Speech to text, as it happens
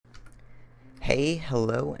Hey,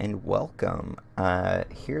 hello, and welcome.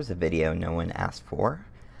 Here's a video no one asked for.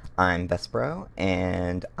 I'm Vespro,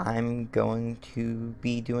 and I'm going to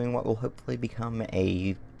be doing what will hopefully become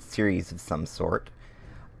a series of some sort.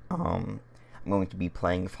 I'm going to be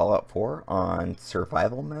playing Fallout 4 on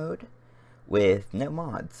survival mode with no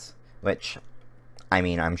mods, which, I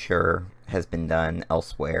mean, I'm sure has been done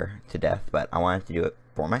elsewhere to death, but I wanted to do it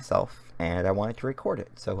for myself, and I wanted to record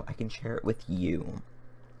it so I can share it with you.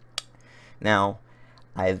 Now,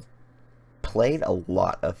 I've played a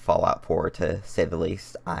lot of Fallout 4, to say the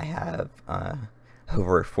least. I have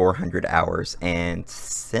over 400 hours, and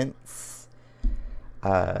since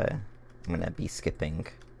I'm going to be skipping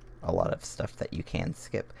a lot of stuff that you can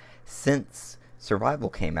skip. Since Survival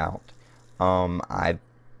came out, I've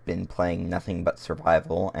been playing nothing but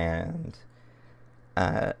Survival, and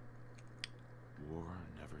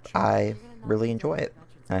I really enjoy it.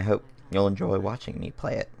 I hope you'll enjoy watching me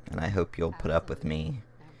play it, and I hope you'll put up with me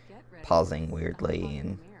pausing weirdly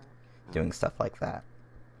and doing stuff like that.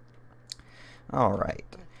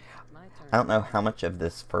 Alright. I don't know how much of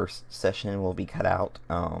this first session will be cut out.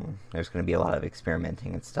 There's going to be a lot of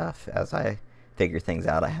experimenting and stuff as I figure things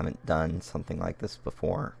out. I haven't done something like this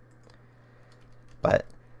before. But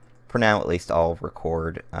for now, at least, I'll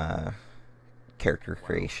record character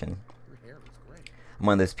creation. I'm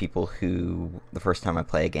one of those people who, the first time I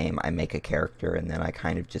play a game, I make a character, and then I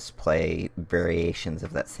kind of just play variations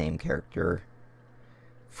of that same character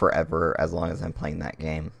forever, as long as I'm playing that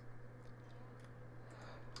game.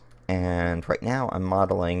 And right now, I'm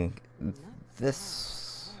modeling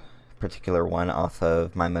this particular one off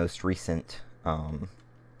of my most recent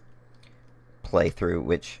playthrough,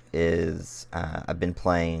 which is, I've been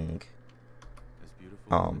playing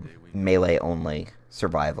melee only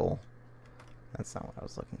survival. That's not what I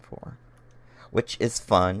was looking for. Which is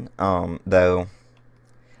fun, though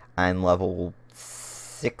I'm level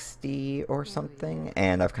 60 or something,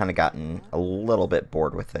 and I've kind of gotten a little bit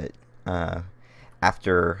bored with it.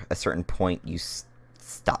 After a certain point, you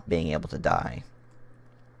stop being able to die.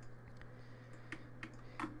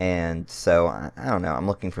 And so, I don't know, I'm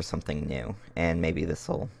looking for something new, and maybe this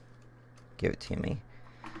will give it to me.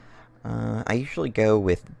 I usually go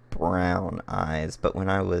with brown eyes, but when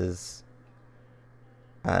I was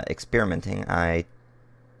experimenting, I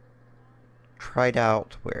tried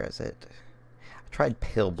out, where is it? I tried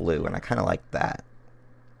pale blue, and I kind of liked that.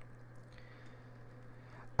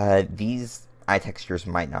 These eye textures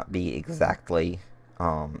might not be exactly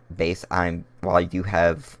base. While I do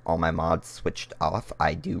have all my mods switched off,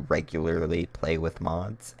 I do regularly play with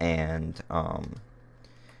mods, and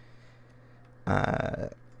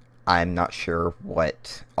I'm not sure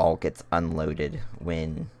what all gets unloaded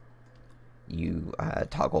when you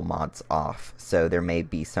toggle mods off, so there may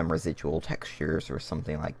be some residual textures or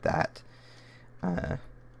something like that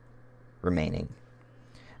remaining.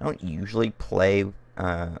 I don't usually put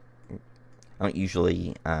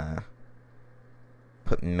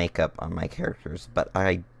makeup on my characters, but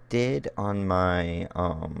I did on my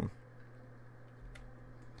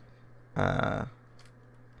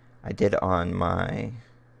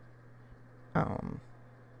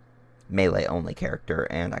melee only character,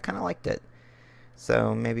 and I kind of liked it.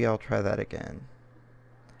 So maybe I'll try that again.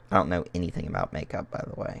 I don't know anything about makeup, by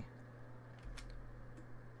the way.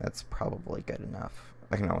 That's probably good enough.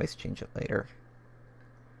 I can always change it later.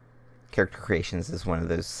 Character creations is one of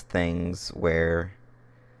those things where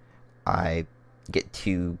I get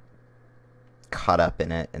too caught up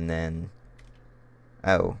in it, and then...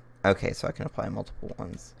 Oh, okay, so I can apply multiple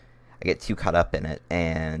ones. I get too caught up in it,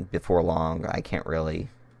 and before long, I can't really...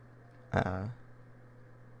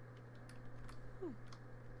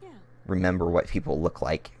 remember what people look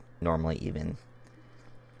like normally, even.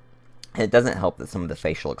 And it doesn't help that some of the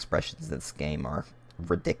facial expressions in this game are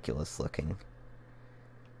ridiculous looking.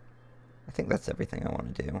 I think that's everything I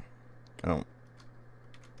want to do. I don't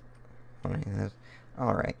want any of those.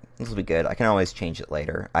 Alright, this will be good. I can always change it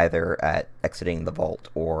later, either at exiting the vault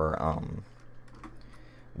or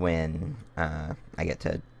when I get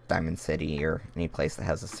to Diamond City or any place that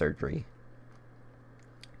has a surgery.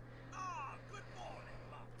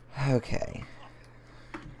 Okay.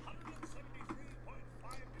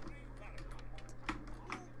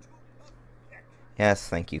 Yes,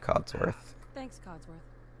 thank you, Codsworth. Thanks, Codsworth.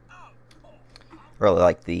 Really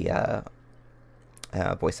like the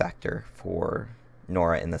voice actor for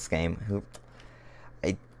Nora in this game, who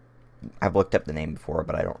I've looked up the name before,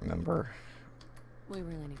 but I don't remember. We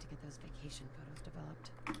really need to get those vacation photos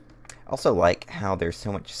developed. I also like how there's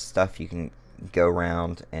so much stuff you can go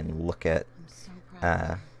around and look at I'm so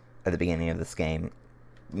proud. at the beginning of this game.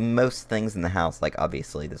 most things in the house, like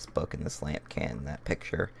obviously this book and this lamp can, that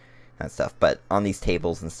picture, that stuff. But on these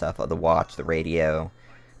tables and stuff, the watch, the radio,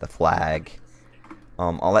 the flag,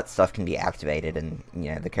 all that stuff can be activated, and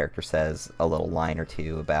the character says a little line or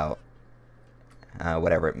two about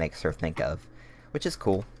whatever it makes her think of, which is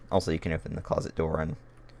cool. Also, you can open the closet door and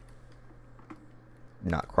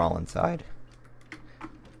not crawl inside.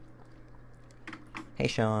 Hey,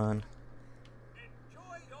 Sean. Enjoy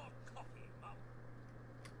your coffee,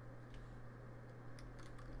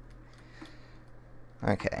 Mum.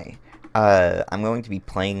 Okay. I'm going to be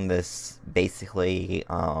playing this basically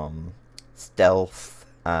stealth,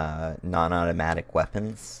 non-automatic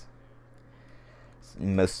weapons. I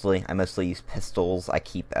mostly use pistols. I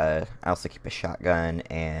also keep a shotgun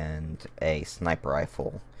and a sniper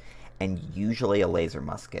rifle, and usually a laser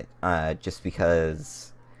musket. Just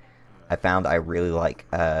because I found I really like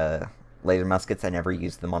laser muskets. I never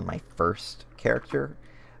used them on my first character,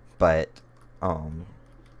 but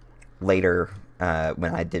later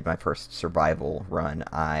when I did my first survival run,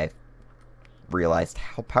 I realized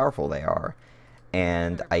how powerful they are,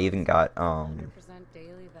 and I even got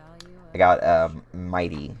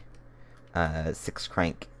mighty 6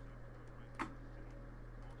 crank.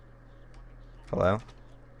 Hello?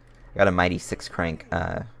 I got a mighty 6 crank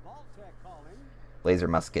laser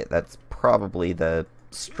musket. That's probably the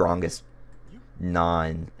strongest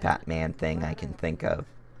non-Batman thing I can think of.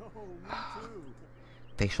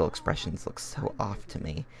 Facial expressions look so off to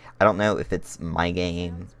me. I don't know if it's my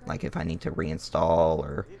game, like if I need to reinstall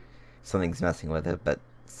or something's messing with it, but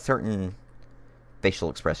certain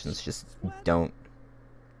facial expressions just don't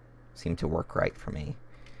seem to work right for me.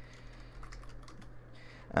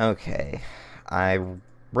 Okay, I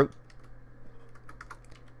wrote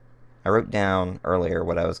down earlier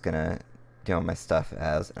what I was gonna do on my stuff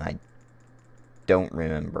as, and I don't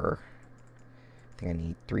remember. I think I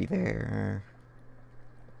need 3 there.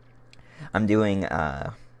 I'm doing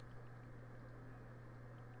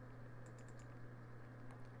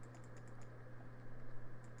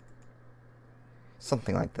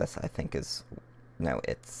something like this, I think is, no,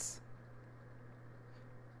 it's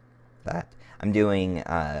that. I'm doing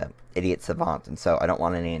Idiot Savant, and so I don't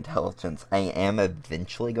want any intelligence. I am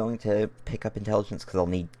eventually going to pick up intelligence because I'll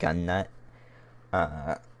need gun nut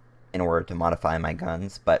in order to modify my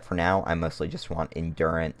guns, but for now I mostly just want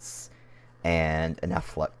endurance and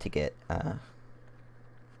enough luck to get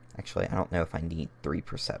actually I don't know if I need 3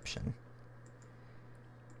 perception.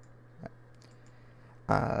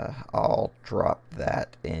 I'll drop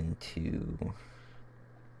that into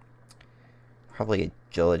probably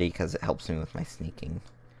agility because it helps me with my sneaking.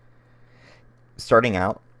 Starting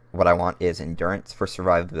out, what I want is endurance for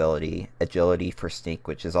survivability, agility for sneak,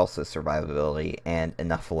 which is also survivability, and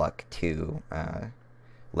enough luck to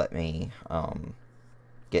let me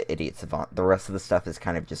get Idiot Savant. The rest of the stuff is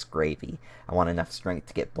kind of just gravy. I want enough strength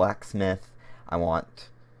to get Blacksmith. I want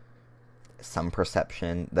some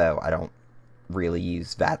perception, though I don't really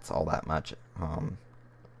use VATS all that much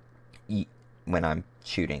when I'm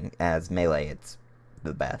shooting. As melee, it's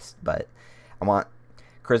the best, but I want...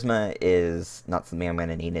 Charisma is not something I'm going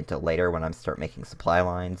to need until later when I start making supply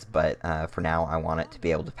lines, but for now I want it to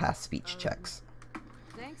be able to pass speech checks.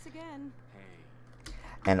 Thanks again.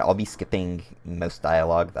 And I'll be skipping most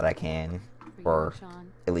dialogue that I can, or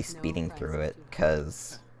at least speeding through it,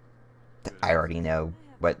 because I already know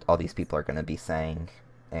what all these people are going to be saying,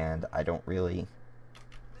 and I don't really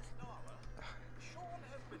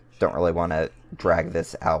want to drag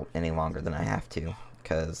this out any longer than I have to,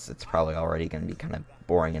 because it's probably already going to be kind of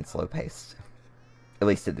boring and slow-paced. At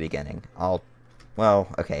least at the beginning. Well,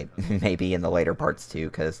 okay, maybe in the later parts too,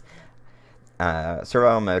 because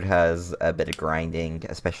survival mode has a bit of grinding,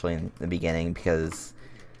 especially in the beginning, because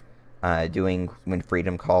doing when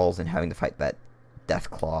freedom calls and having to fight that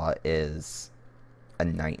Deathclaw is a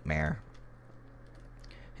nightmare.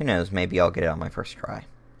 Who knows, maybe I'll get it on my first try.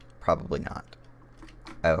 Probably not.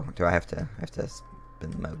 Oh, do I have to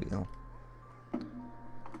spin the mobile?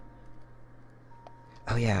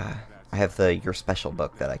 Oh yeah, I have the Your Special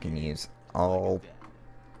book that I can use. I'll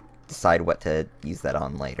decide what to use that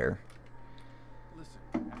on later.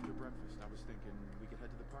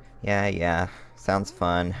 Yeah, sounds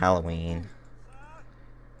fun. Halloween.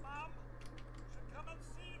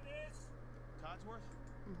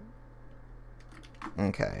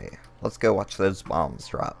 Okay, let's go watch those bombs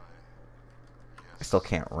drop. I still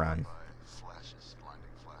can't run.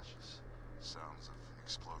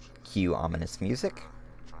 Cue ominous music.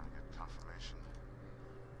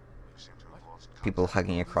 People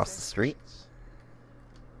hugging across the street.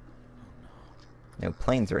 No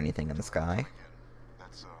planes or anything in the sky.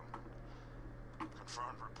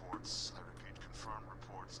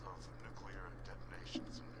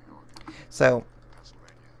 So,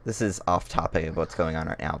 this is off topic of what's going on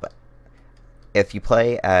right now, but if you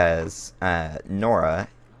play as Nora,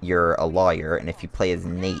 you're a lawyer, and if you play as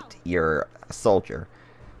Nate, you're a soldier.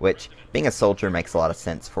 Which, being a soldier makes a lot of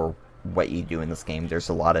sense for what you do in this game. There's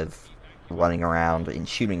a lot of running around and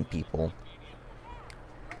shooting people.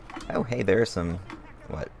 Oh, hey, there are some,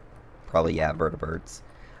 probably, yeah, vertebrates.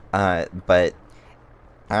 But,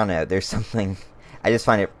 I don't know, there's something, I just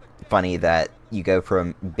find it funny that you go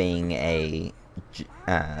from being a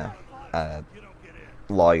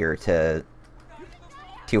lawyer to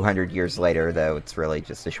 200 years later, though it's really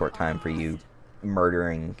just a short time for you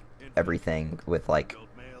murdering everything with, like,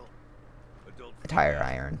 a tire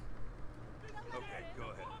iron. Okay, go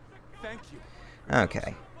ahead. Thank you.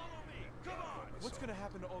 Okay. What's gonna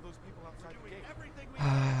happen to all those people outside the gate? Everything we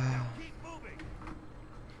can. Keep moving.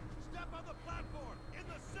 Step on the platform in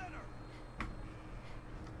the center.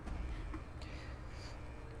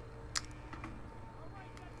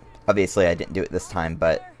 Obviously, I didn't do it this time,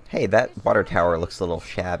 but hey, that water tower looks a little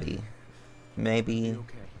shabby. Maybe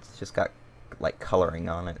it's just got, like, coloring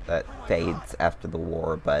on it that fades after the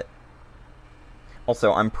war, but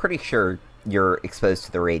also, I'm pretty sure you're exposed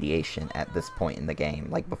to the radiation at this point in the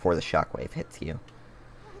game, like before the shockwave hits you.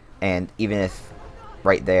 And even if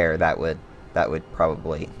right there, that would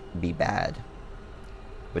probably be bad,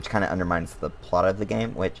 which kind of undermines the plot of the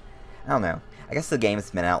game, which, I don't know. I guess the game's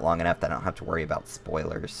been out long enough that I don't have to worry about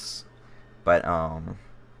spoilers. But,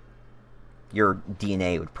 your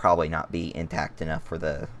DNA would probably not be intact enough for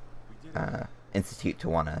the Institute to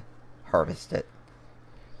want to harvest it.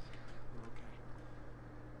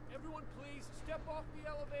 Everyone please step off the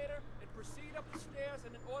elevator and proceed up the stairs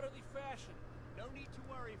in an orderly fashion. No need to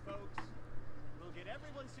worry, folks. We'll get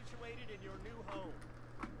everyone situated in your new home.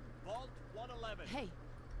 Vault 111. Hey,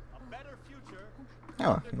 A better future.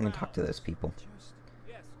 Oh, I'm going to talk to those people.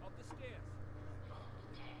 Yes, up the stairs.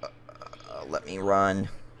 Let me run.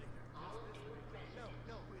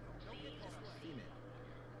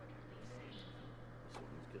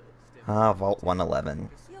 Vault 111.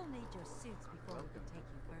 you'll need your suits before we can take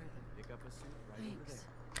you further. Pick up a suit right over Thanks.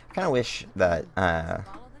 there. I kind of wish that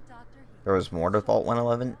Follow the doctor here. there was more to Vault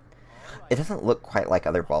 111. It doesn't look quite like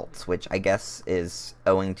other vaults, which I guess is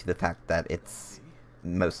owing to the fact that it's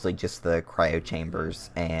mostly just the cryo chambers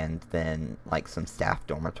and then, like, some staff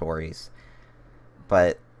dormitories.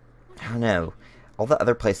 But, I don't know. All the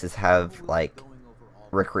other places have, like,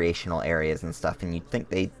 recreational areas and stuff, and you'd think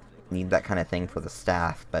they'd need that kind of thing for the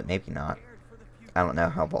staff, but maybe not. I don't know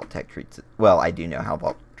how Vault Tech treats it. Well, I do know how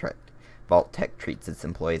Vault Tech treats its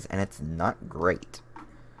employees, and it's not great.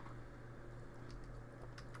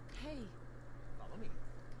 Hey, Follow me.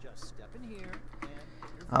 Just step in here and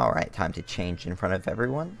Alright, time to change in front of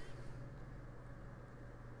everyone.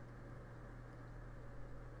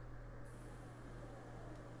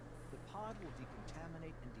 the pod will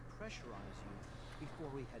decontaminate and depressurize you before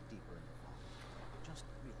we head deeper in the vault. Just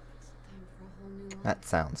relax. time for a whole new life. That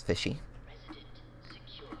sounds fishy. Resident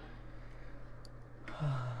secure.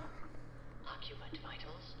 Occupant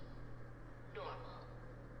vitals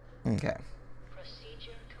normal. Okay.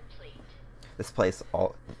 Procedure complete. This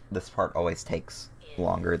part always takes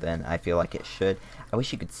longer than I feel like it should. I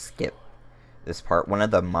wish you could skip this part. One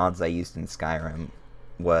of the mods I used in Skyrim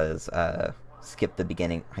was skip the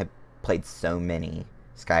beginning. I played so many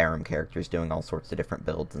Skyrim characters doing all sorts of different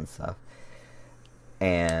builds and stuff.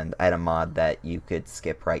 And I had a mod that you could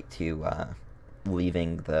skip right to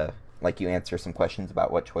leaving the, like, you answer some questions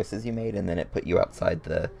about what choices you made, and then it put you outside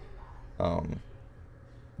the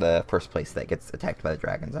first place that gets attacked by the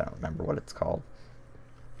dragons. I don't remember what it's called.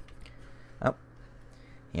 Oh,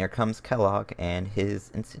 here comes Kellogg and his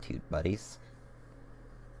Institute buddies.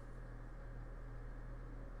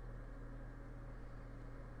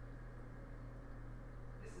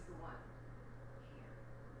 This is the one.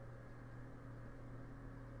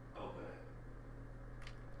 Here. Open it.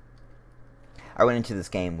 I went into this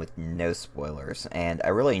game with no spoilers, and I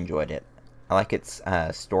really enjoyed it. I like its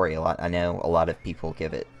story a lot. I know a lot of people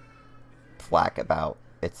give it flack about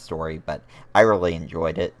its story, but I really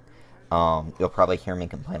enjoyed it. You'll probably hear me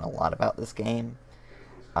complain a lot about this game.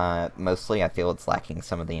 Mostly, I feel it's lacking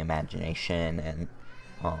some of the imagination and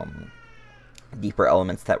deeper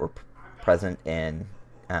elements that were present in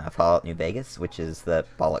Fallout New Vegas, which is the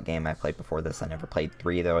Fallout game I played before this. I never played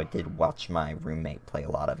 3, though I did watch my roommate play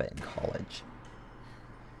a lot of it in college.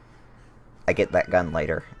 I get that gun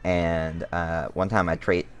later, and one time I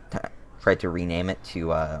tried to rename it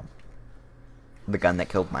to the gun that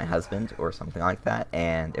killed my husband, or something like that,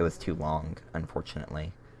 and it was too long,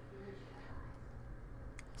 unfortunately.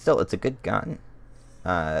 Still, it's a good gun.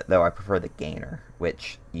 though I prefer the Gainer,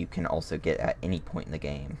 which you can also get at any point in the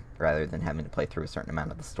game, rather than having to play through a certain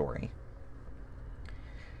amount of the story.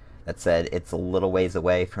 That said, it's a little ways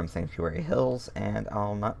away from Sanctuary Hills, and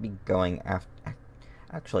I'll not be going after...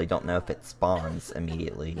 Actually, don't know if it spawns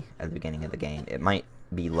immediately at the beginning of the game. It might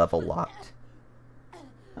be level locked. I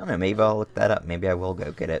don't know, maybe I'll look that up. Maybe I will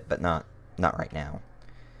go get it, but not right now.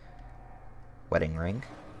 Wedding ring.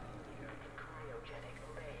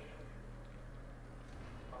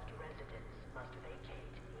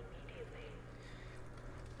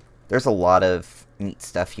 There's a lot of neat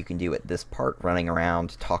stuff you can do at this part, running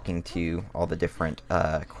around, talking to all the different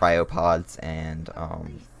cryopods, and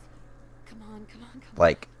Come on.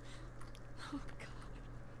 like, Oh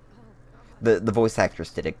God. the voice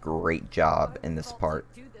actress did a great job in this part,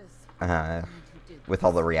 Do this. with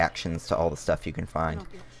all the reactions to all the stuff you can find.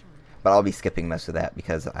 But I'll be skipping most of that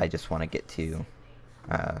because I just want to get to...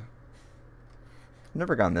 I've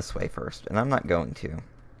never gone this way first, and I'm not going to.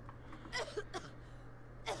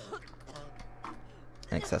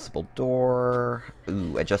 An accessible door.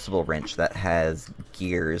 Ooh, adjustable wrench that has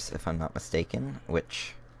gears, if I'm not mistaken,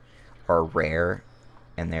 which are rare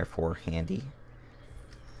and therefore handy.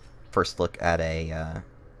 First look at a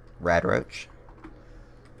rad roach.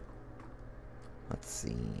 Let's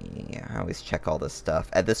see. I always check all this stuff.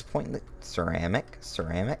 At this point, the ceramic,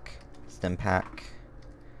 stim pack,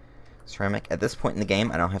 ceramic. At this point in the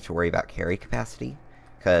game, I don't have to worry about carry capacity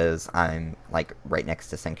because I'm like right next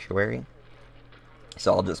to Sanctuary.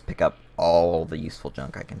 So I'll just pick up all the useful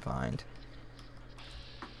junk I can find.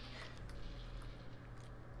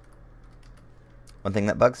 One thing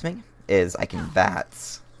that bugs me is I can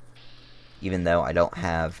VATS, even though I don't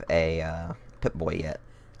have a Pip-Boy yet,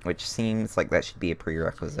 which seems like that should be a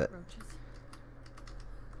prerequisite.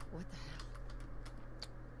 What the hell?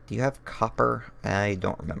 Do you have copper? I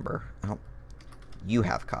don't remember. You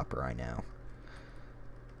have copper, I know.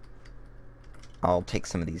 I'll take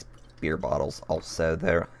some of these beer bottles also.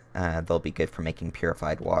 They'll be good for making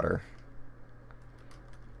purified water.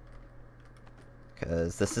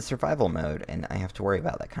 Because this is survival mode, and I have to worry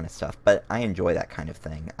about that kind of stuff. But I enjoy that kind of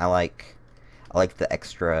thing. I like the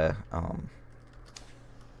extra,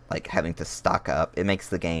 like having to stock up. It makes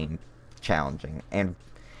the game challenging. And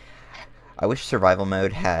I wish survival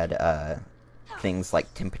mode had things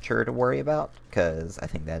like temperature to worry about, because I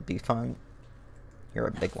think that'd be fun. You're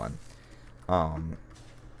a big one.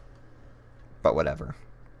 But whatever.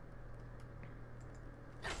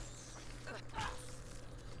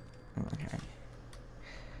 Okay.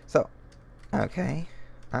 So, okay.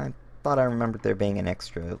 I thought I remembered there being an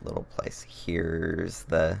extra little place. Here's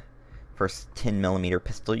the first 10mm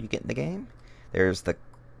pistol you get in the game. There's the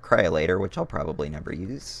cryolator, which I'll probably never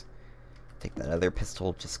use. Take that other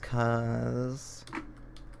pistol just cause.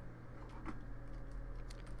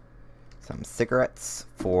 Some cigarettes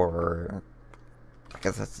for... I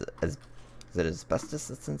guess that's... Is it asbestos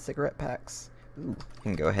that's in cigarette packs? Ooh, I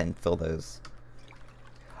can go ahead and fill those.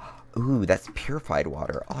 Ooh, that's purified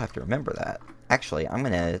water. I'll have to remember that. Actually, I'm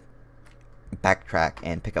gonna backtrack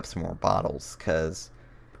and pick up some more bottles, because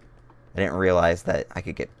I didn't realize that I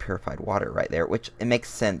could get purified water right there, which it makes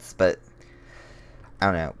sense, but I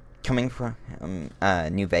don't know. Coming from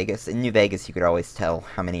New Vegas, in New Vegas you could always tell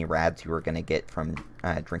how many rads you were gonna get from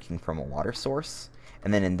drinking from a water source,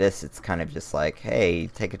 and then in this it's kind of just like, hey,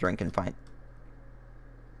 take a drink and find...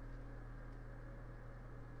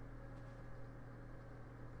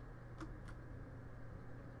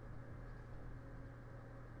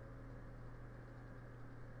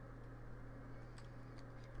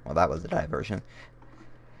 Well, that was a diversion.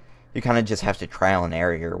 You kind of just have to trial and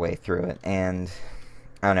error your way through it, and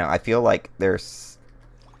I don't know, I feel like there's...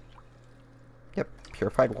 Yep,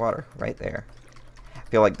 purified water right there. I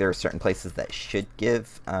feel like there are certain places that should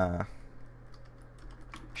give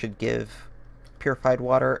purified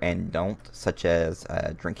water and don't, such as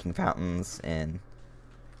drinking fountains in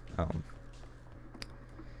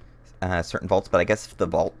certain vaults, but I guess if the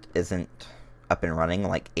vault isn't up and running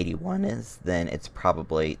like 81 is, then it's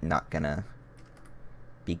probably not gonna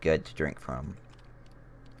be good to drink from.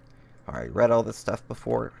 Alright, read all this stuff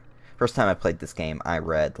before. First time I played this game, I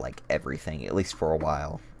read like everything, at least for a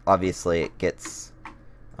while. Obviously it gets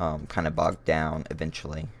kind of bogged down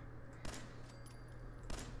eventually.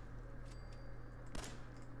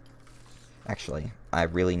 Actually, I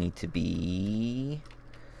really need to be...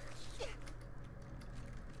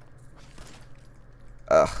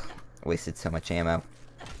 Ugh. Wasted so much ammo.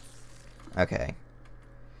 Okay.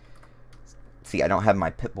 See, I don't have my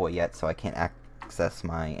Pip-Boy yet, so I can't access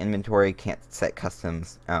my inventory, can't set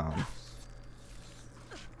customs,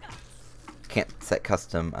 can't set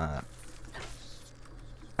custom,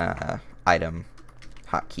 item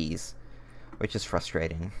hotkeys, which is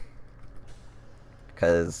frustrating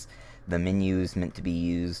because the menu is meant to be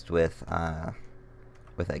used with a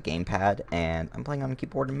gamepad, and I'm playing on a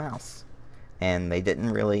keyboard and mouse, and they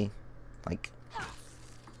didn't really like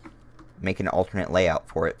make an alternate layout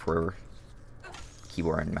for it for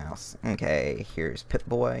keyboard and mouse. Okay, here's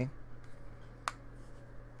Pip-Boy.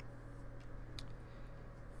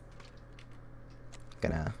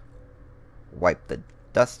 Gonna wipe the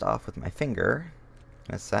dust off with my finger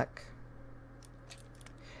in a sec.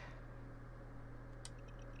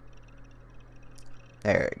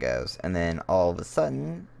 There it goes. And then all of a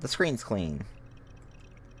sudden, the screen's clean.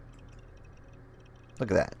 Look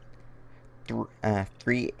at that.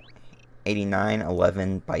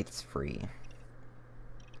 389.11 bytes free. I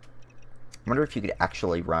wonder if you could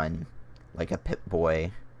actually run like a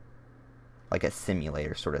Pip-Boy, like a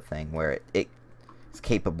simulator sort of thing, where it's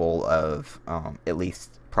capable of at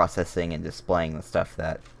least processing and displaying the stuff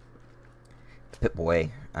that the Pip-Boy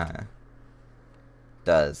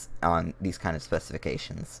does on these kind of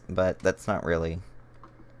specifications. But that's not really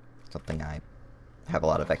something I have a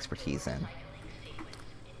lot of expertise in.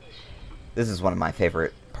 This is one of my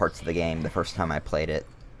favorite parts of the game, the first time I played it.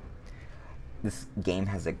 This game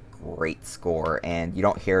has a great score, and you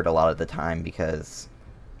don't hear it a lot of the time because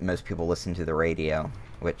most people listen to the radio,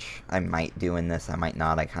 which I might do in this, I might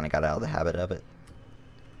not. I kind of got out of the habit of it.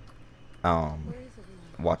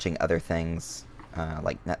 Watching other things,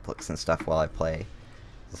 like Netflix and stuff while I play.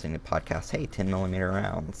 Listening to podcasts, hey, 10mm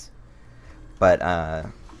rounds. But,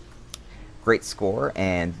 great score,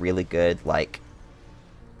 and really good, like,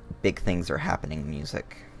 big things are happening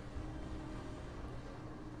music.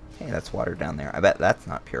 Hey, that's water down there. I bet that's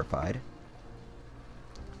not purified.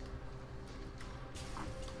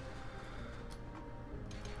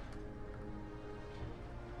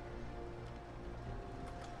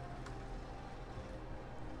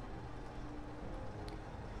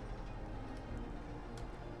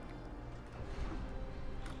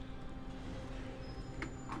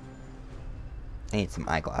 I need some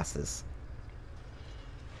eyeglasses.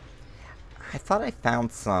 I thought I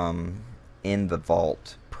found some in the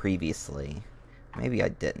vault previously. Maybe I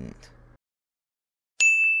didn't.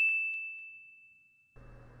 I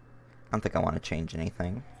don't think I want to change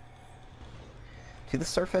anything. To the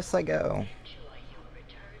surface I go.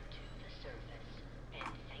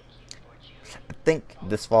 I think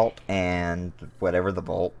this vault and whatever the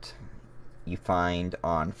vault you find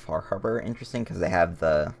on Far Harbor are interesting because they have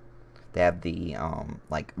the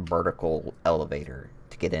like vertical elevator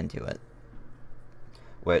to get into it,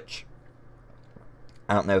 which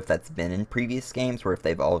I don't know if that's been in previous games or if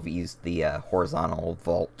they've all used the horizontal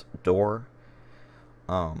vault door.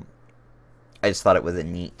 I just thought it was a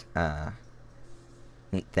neat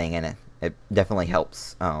thing, and it definitely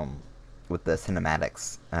helps with the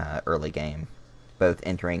cinematics early game, both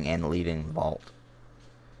entering and leaving the vault.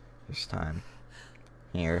 First time.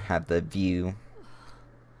 Here, have the view.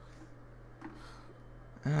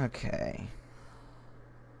 Okay.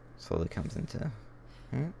 Slowly comes into...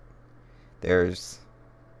 There's...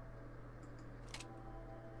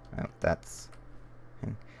 Oh, that's...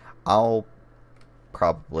 I'll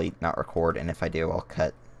probably not record, and if I do, I'll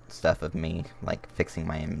cut stuff of me, like, fixing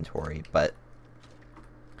my inventory, but...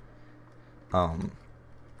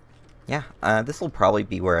 Yeah, this will probably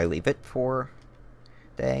be where I leave it for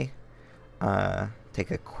day.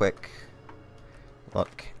 Take a quick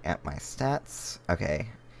look at my stats. Okay,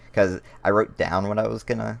 because I wrote down what I was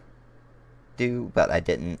gonna do, but I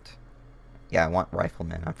didn't. Yeah, I want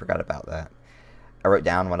riflemen. I forgot about that. I wrote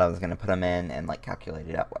down what I was gonna put them in and like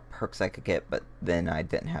calculated out what perks I could get, but then I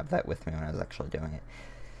didn't have that with me when I was actually doing it.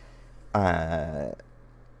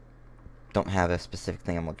 Don't have a specific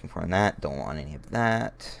thing I'm looking for in that. Don't want any of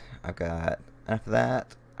that. I've got enough of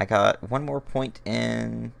that. I got one more point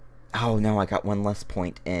in... Oh no, I got one less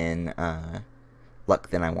point in luck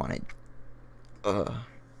than I wanted. Ugh.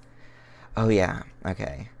 Oh yeah,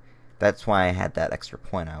 okay. That's why I had that extra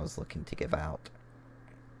point I was looking to give out.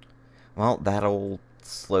 Well, that'll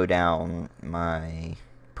slow down my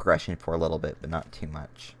progression for a little bit, but not too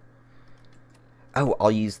much. Oh,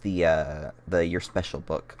 I'll use the Your Special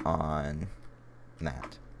book on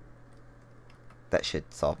that. That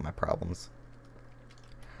should solve my problems.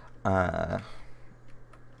 I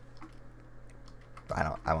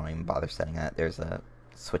won't even bother setting that. There's a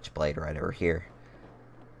switchblade right over here.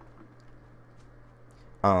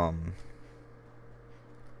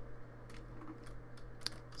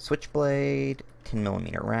 Switchblade,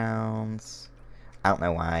 10mm rounds. I don't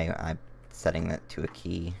know why I'm setting that to a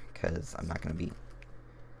key, because I'm not going to be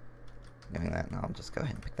doing that, and I'll just go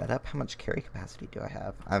ahead and pick that up. How much carry capacity do I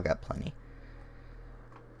have? I've got plenty.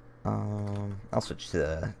 I'll switch to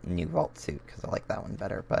the new vault suit because I like that one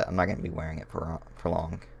better, but I'm not going to be wearing it for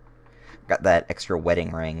long. Got that extra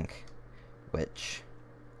wedding ring, which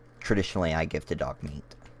traditionally I give to dog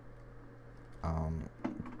meat.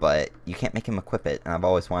 But you can't make him equip it, and I've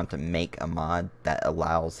always wanted to make a mod that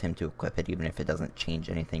allows him to equip it even if it doesn't change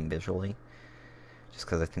anything visually. Just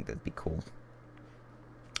because I think that'd be cool.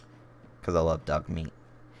 Because I love dog meat.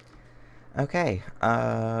 Okay,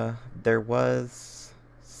 there was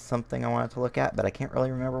something I wanted to look at, but I can't really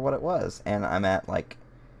remember what it was. And I'm at like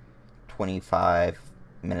 25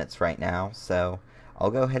 minutes right now, so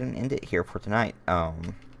I'll go ahead and end it here for tonight.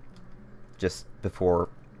 Just before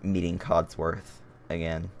meeting Codsworth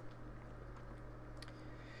again.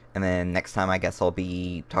 And then next time I guess I'll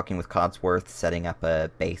be talking with Codsworth, setting up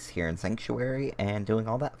a base here in Sanctuary, and doing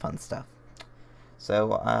all that fun stuff.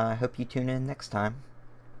 So I hope you tune in next time.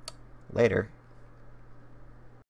 Later.